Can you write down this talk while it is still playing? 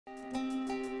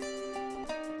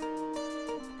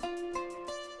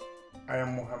I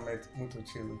am Mohamed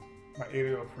Mutocheluh. My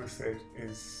area of research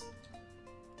is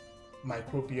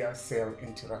microbial cell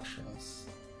interactions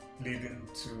leading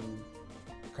to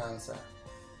cancer.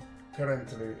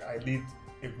 Currently, I lead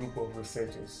a group of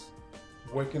researchers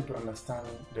working to understand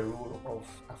the role of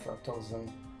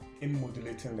aflatoxin in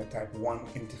modulating the type 1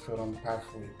 interferon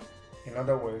pathway. In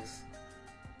other words,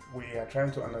 we are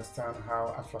trying to understand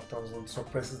how aflatoxin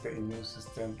suppresses the immune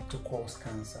system to cause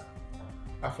cancer.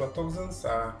 Aflatoxins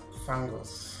are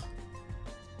fungus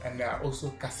and they are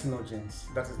also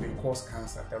carcinogens, that is, they cause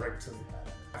cancer directly.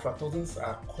 Aflatoxins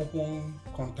are common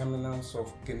contaminants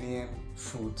of Ghanaian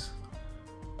food,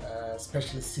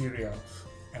 especially cereals,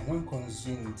 and when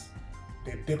consumed,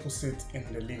 they deposit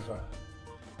in the liver.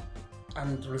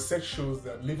 And research shows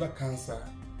that liver cancer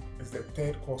is the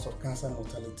third cause of cancer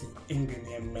mortality in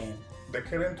Ghanaian men. The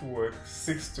current work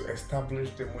seeks to establish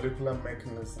the molecular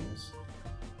mechanisms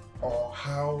or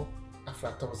how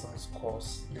aflatoxins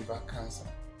cause liver cancer.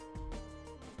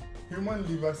 Human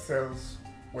liver cells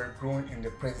were grown in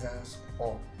the presence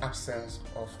or absence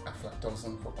of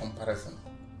aflatoxin for comparison.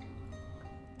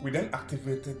 We then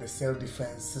activated the cell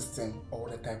defense system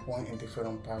or the type 1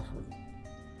 interferon pathway.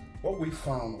 What we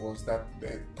found was that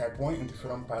the type 1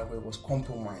 interferon pathway was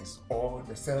compromised, or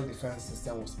the cell defense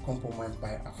system was compromised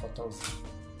by aflatoxin.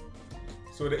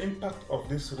 So the impact of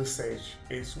this research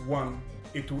is, one,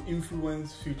 it will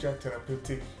influence future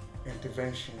therapeutic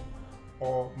intervention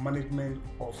or management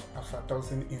of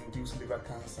aflatoxin-induced liver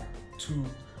cancer. Two,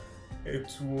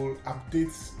 it will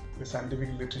update the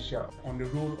scientific literature on the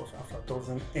role of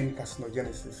aflatoxin in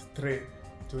carcinogenesis. Three,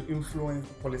 to influence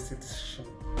policy decision.